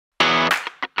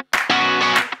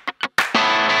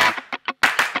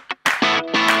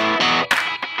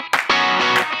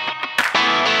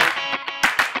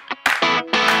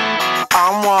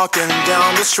walking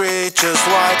down the street just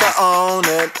like I own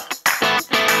it.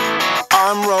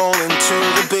 I'm rolling to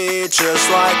the beat just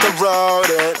like I wrote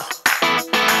it.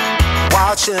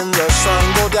 Watching the sun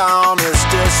go down is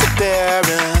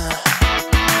disappearing.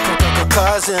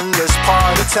 Cause in this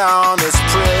part of town it's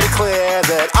pretty clear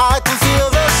that I can feel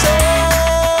the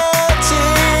city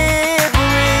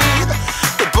breathe.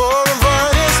 The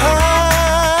boulevard is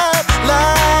hot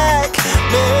like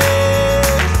me.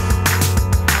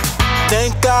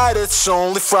 Thank God it's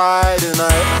only Friday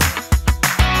night.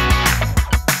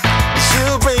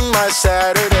 You bring my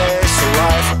Saturdays to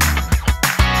life.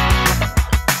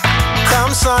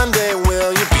 Come Sunday,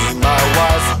 will you be my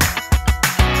wife?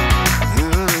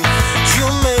 You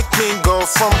make me go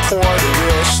from Puerto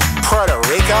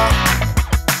Rico.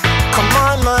 Come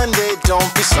on Monday,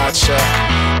 don't be such a.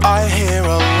 I hear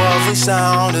a lovely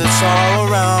sound, it's all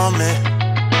around me.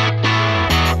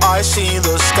 I see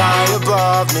the sky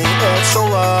above me, it's so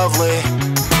lovely.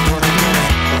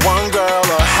 One girl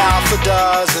or half a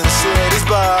dozen cities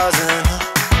buzzing.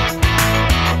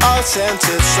 A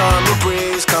scented summer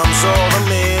breeze comes over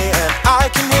me, and I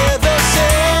can hear the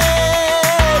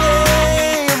city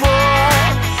roar.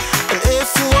 And if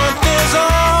you want, there's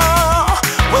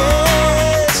always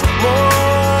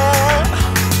more.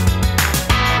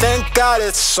 Thank God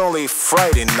it's only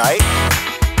Friday night.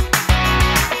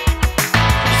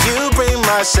 You bring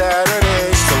my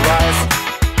Saturdays to life.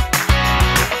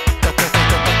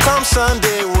 Come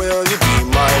Sunday, will you be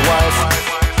my wife?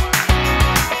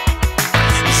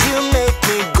 You make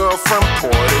me go from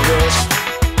Puerto.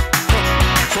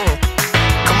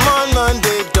 Come on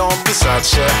Monday, don't be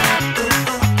such a.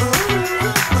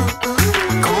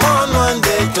 Come on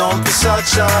Monday, don't be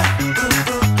such a.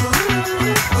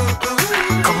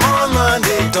 Come on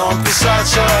Monday, don't be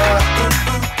such a.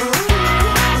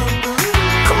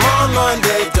 Come on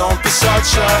Monday, don't be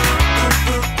such a.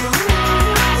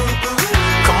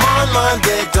 Come on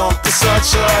Monday, don't be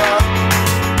such a.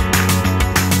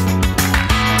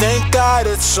 Thank God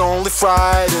it's only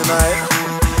Friday night.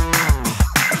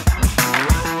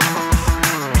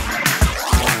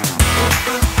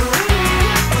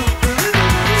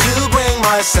 You bring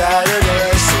my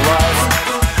Saturdays to life.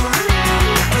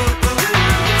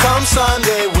 Come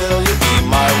Sunday, will you be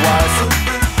my wife?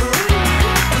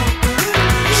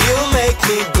 You make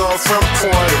me go from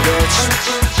Puerto Rich.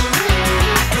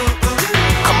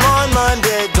 Come on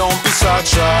Monday, don't be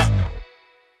such a.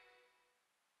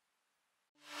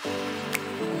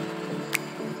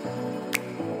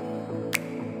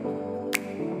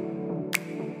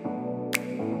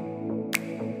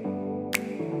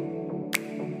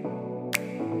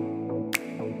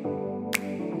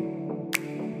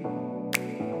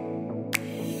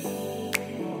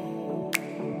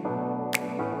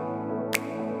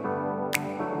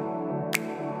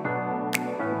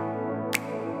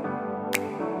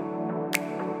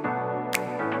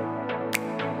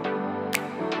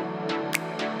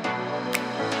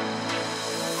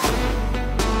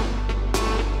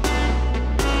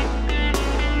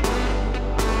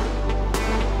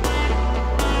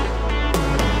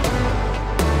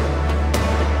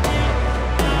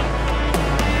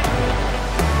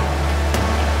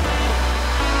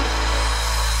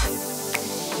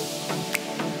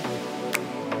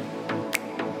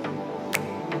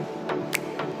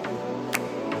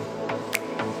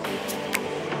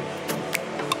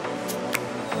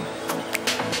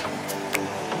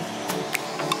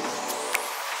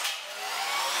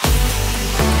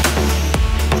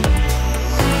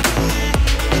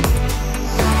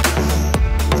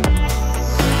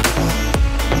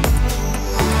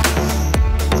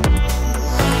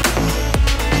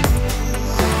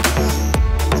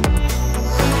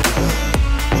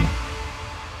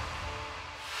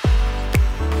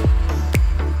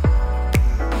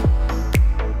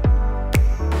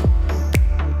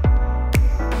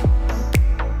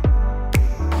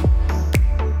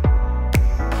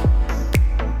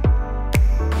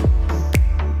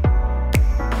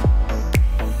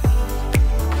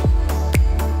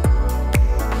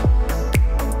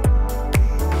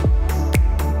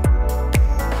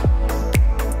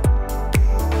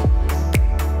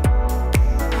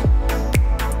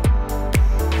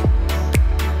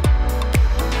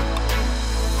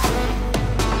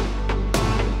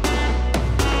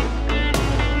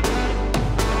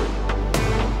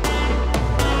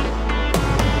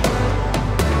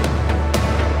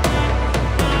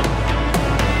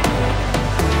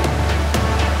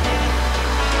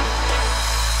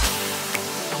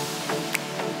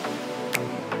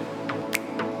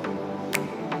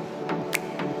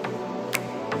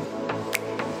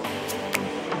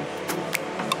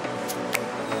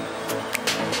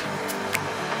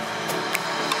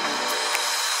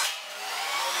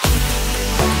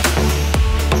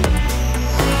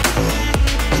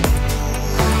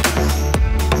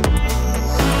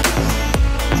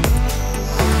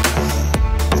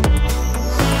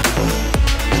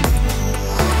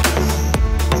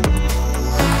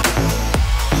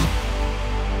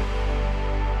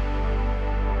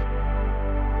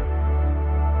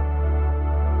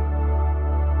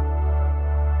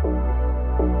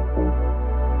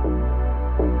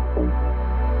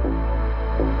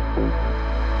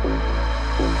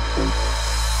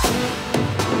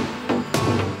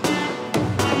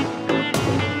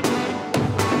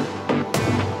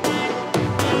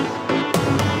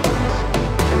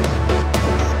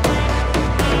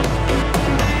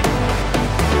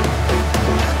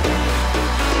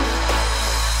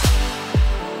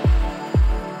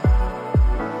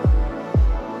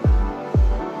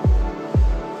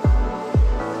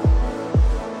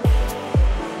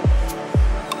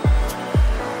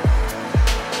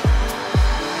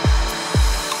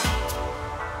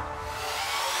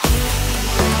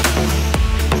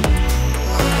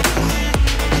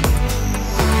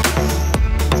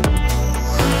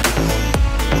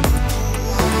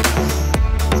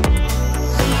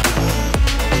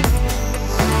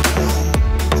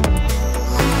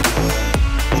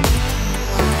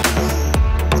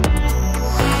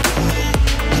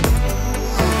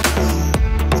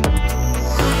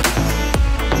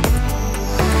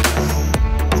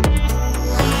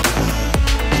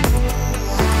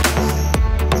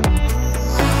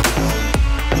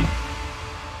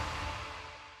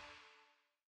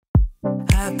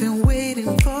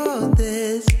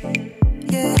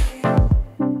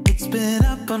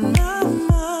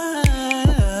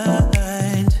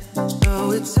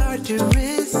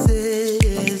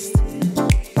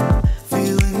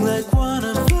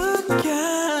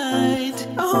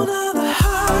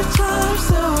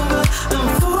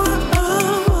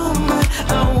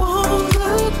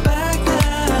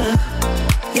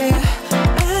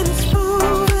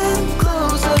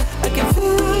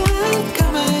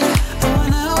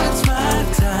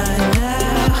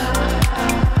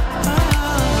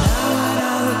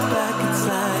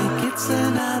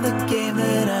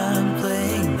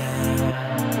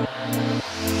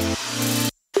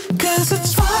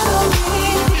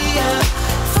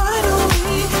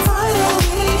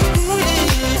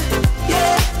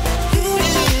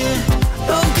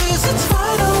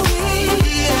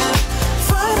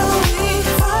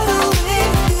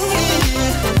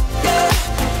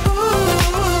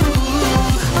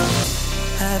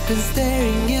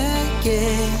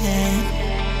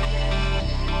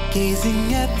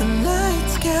 the night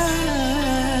sky.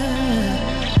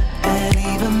 And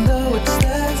even though it's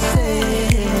the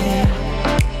same,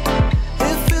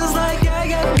 it feels like I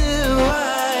got new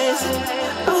eyes.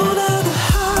 Oh, now the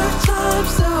hard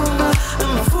time's over,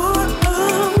 and for a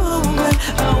moment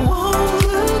I won't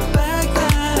look back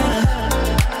now.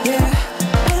 Yeah,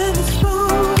 and it's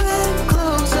moving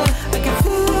closer, I can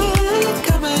feel it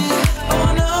coming. Oh,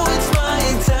 I know it's my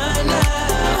time now.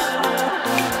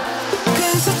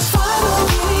 'Cause it's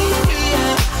finally,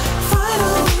 yeah,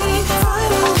 finally,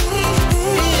 finally,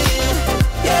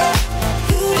 yeah, yeah.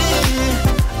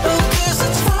 Oh, 'cause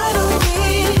it's finally,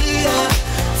 yeah,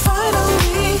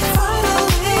 finally,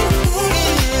 finally,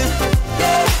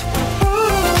 yeah.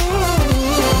 Ooh,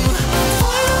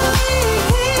 finally,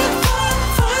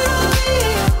 finally,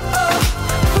 oh,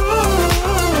 ooh,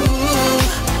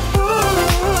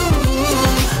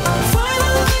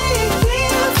 finally,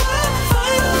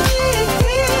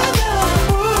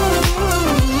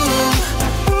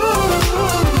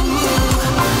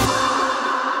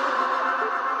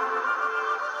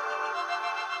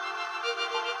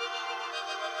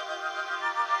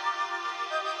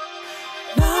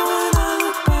 now when I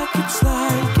look back, it's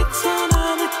like it's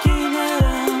another game that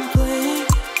I'm playing.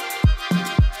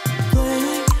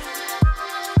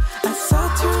 I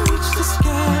sought to reach the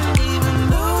sky, even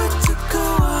though it took a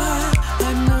while.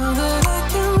 I know that I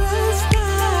can rest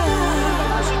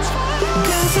now.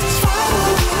 'Cause it's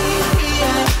finally,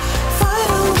 yeah,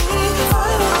 finally,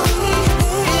 finally,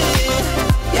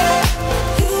 yeah,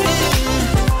 yeah.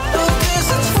 Oh, 'cause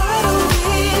it's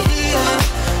finally, yeah,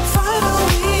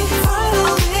 finally,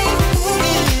 finally,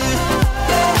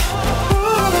 yeah.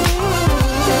 Ooh,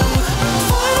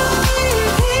 finally,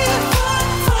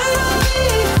 finally,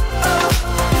 oh,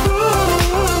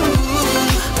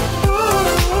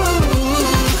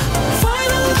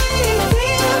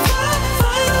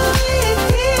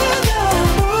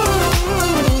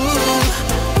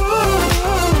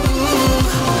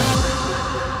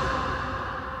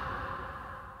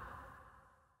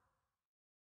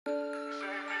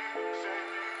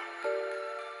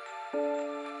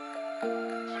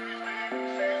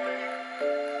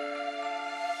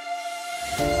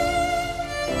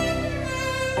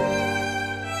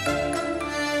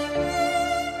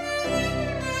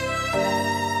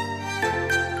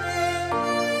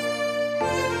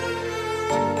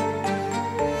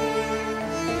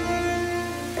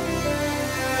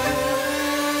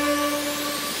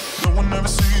 No one ever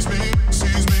sees me,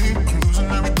 I'm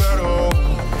losing every battle.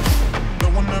 No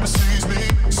one ever sees me,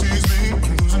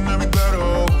 I'm losing every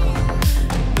battle.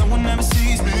 No one ever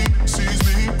sees me,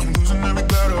 I'm losing every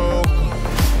battle.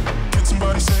 Can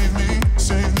somebody save me,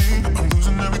 I'm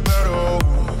losing every battle.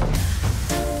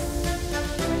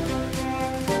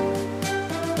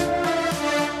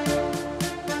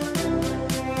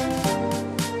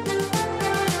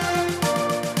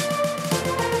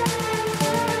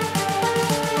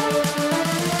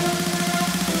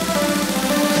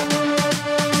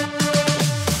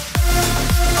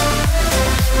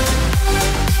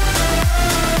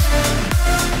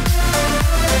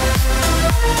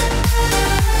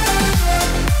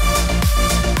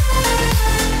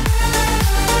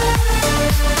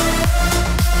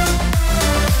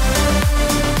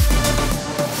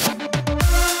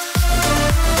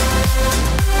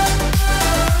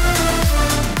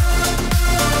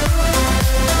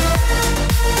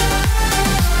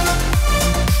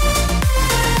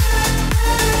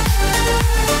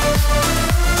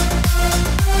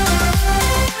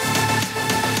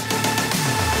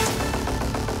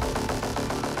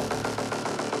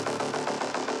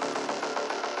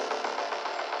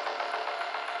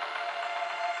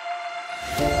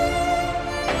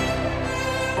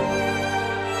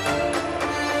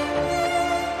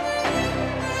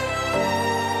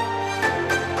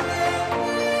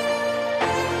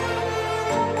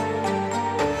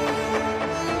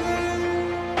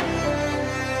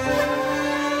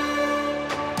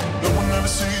 No one ever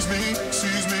sees me,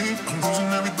 I'm losing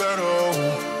every battle.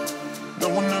 No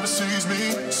one ever sees me,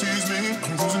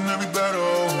 I'm losing every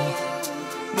battle.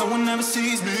 No one ever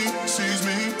sees me,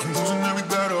 I'm losing every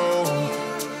battle.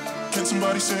 Can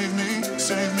somebody save me,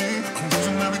 I'm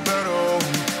losing every battle.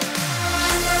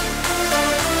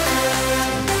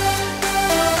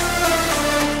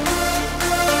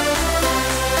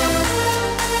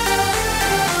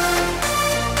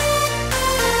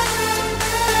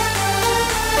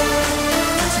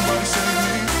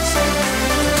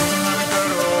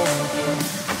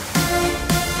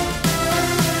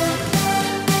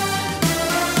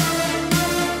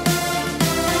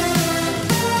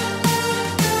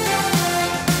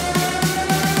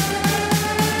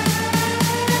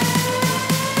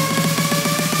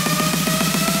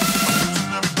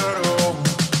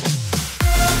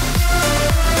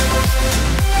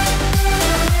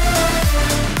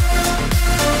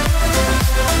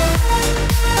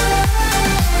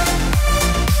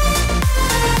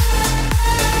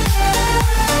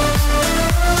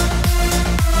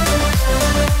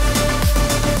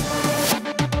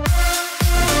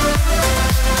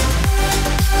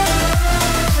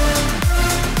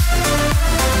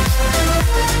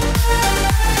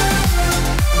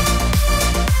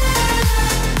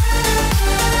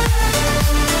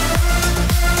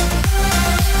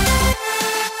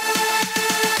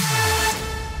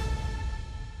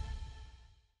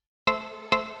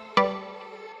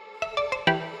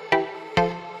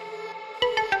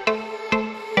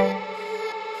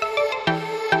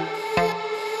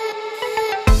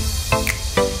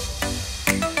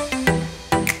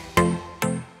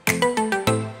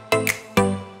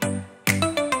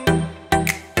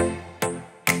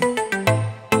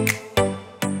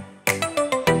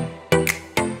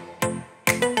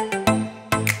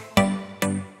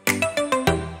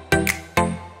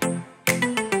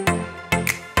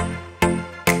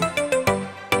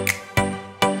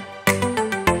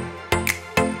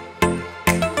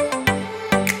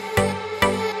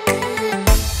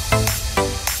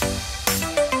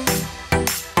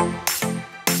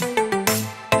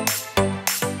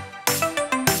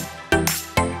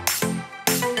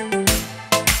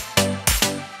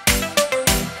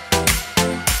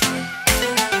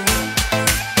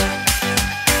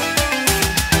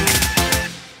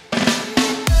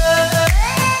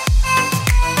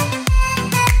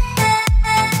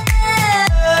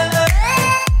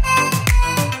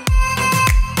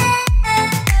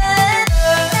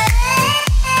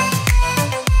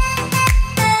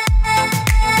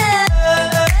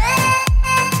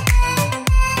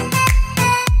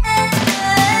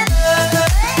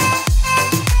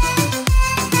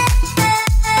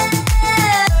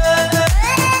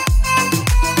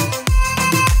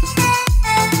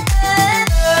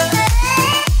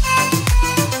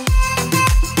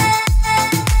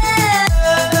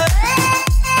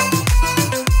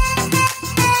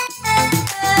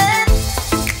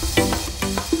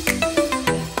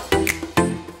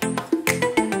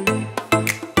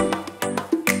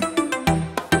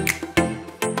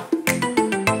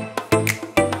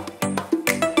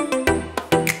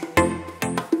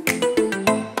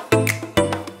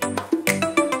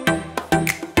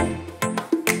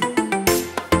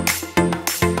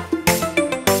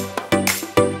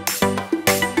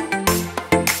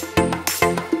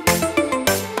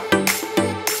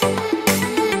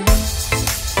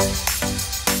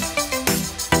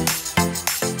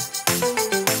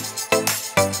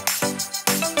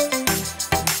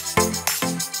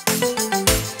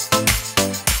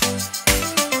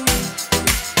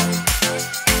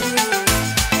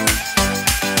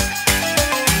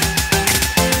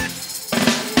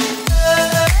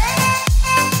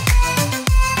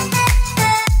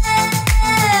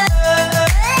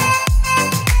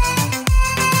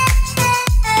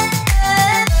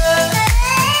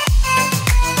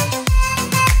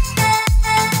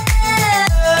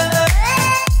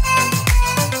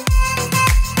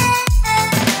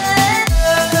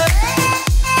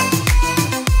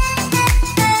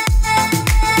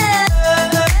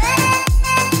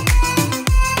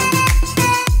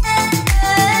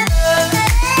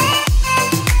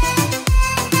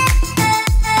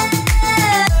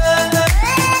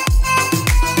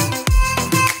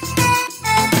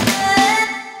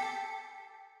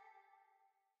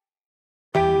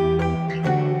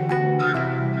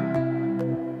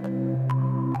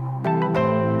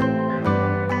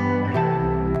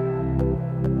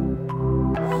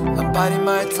 biding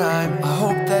my time, I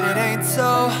hope that it ain't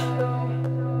so.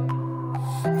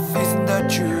 Facing the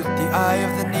truth, the eye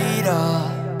of the needle.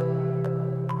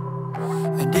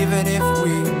 And even if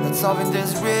we're not solving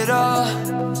this riddle,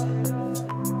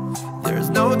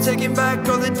 there's no taking back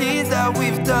all the deeds that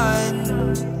we've done.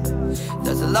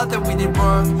 There's a lot that we did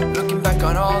wrong, looking back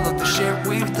on all of the shit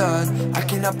we've done. I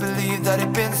cannot believe that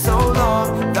it's been so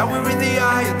long, that we're in the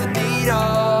eye of the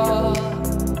needle.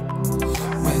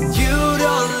 When you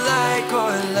don't like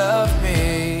or love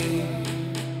me,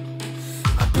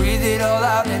 I breathe it all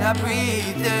out and I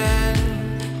breathe in.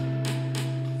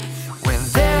 When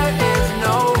there is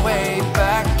no way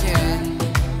back in,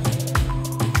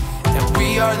 and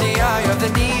we are the eye of the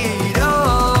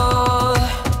needle.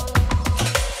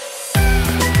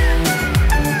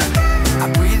 I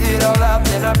breathe it all out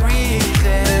and I breathe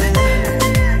in.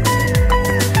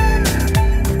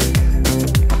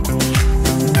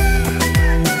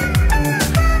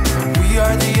 We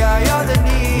are the eye of the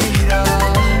needle.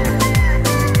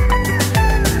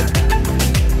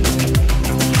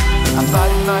 I'm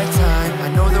biding my time, I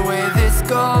know the way this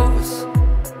goes.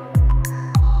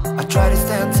 I try to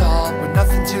stand tall with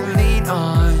nothing to lean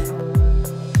on.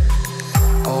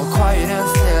 All quiet and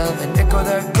still, an echo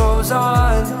that goes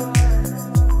on.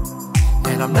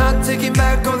 And I'm not taking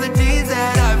back all the deeds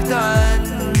that I've done.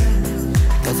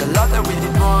 There's a lot that we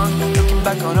did wrong, looking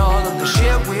back on all of the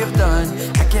shit we've done.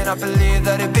 I cannot believe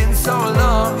that it's been so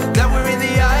long, that we're in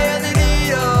the eye of the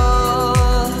needle.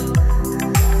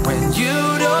 When you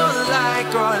don't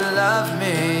like or love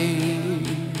me,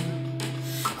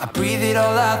 I breathe it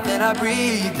all out, then I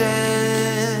breathe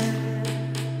in.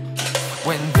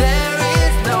 When there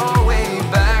is no way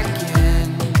back in,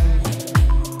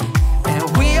 and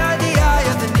we are the eye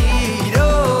of the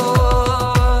needle.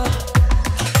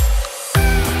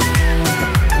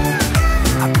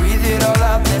 I breathe it all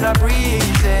out, then I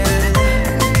breathe in.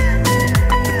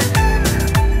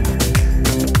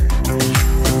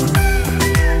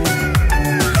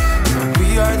 We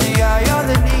are the eye of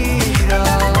the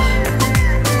needle.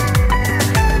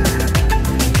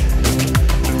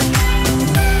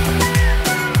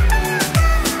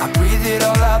 I breathe it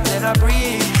all out, then I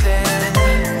breathe in.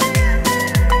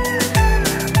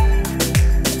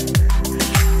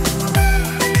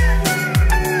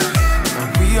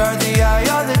 We are the eye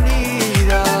of the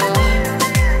needle.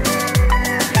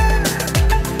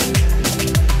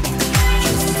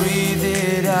 Just breathe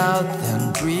it out, then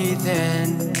breathe in.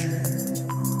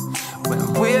 When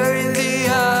we're in the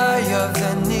eye of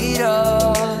the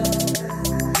needle,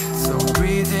 so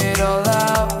breathe it all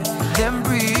out, then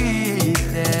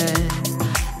breathe in.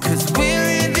 'Cause we're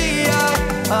in the eye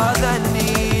of the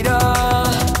needle.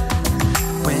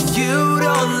 When you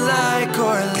don't like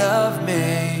or love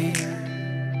me,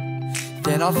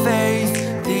 then I'll face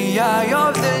the eye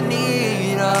of the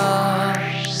needle.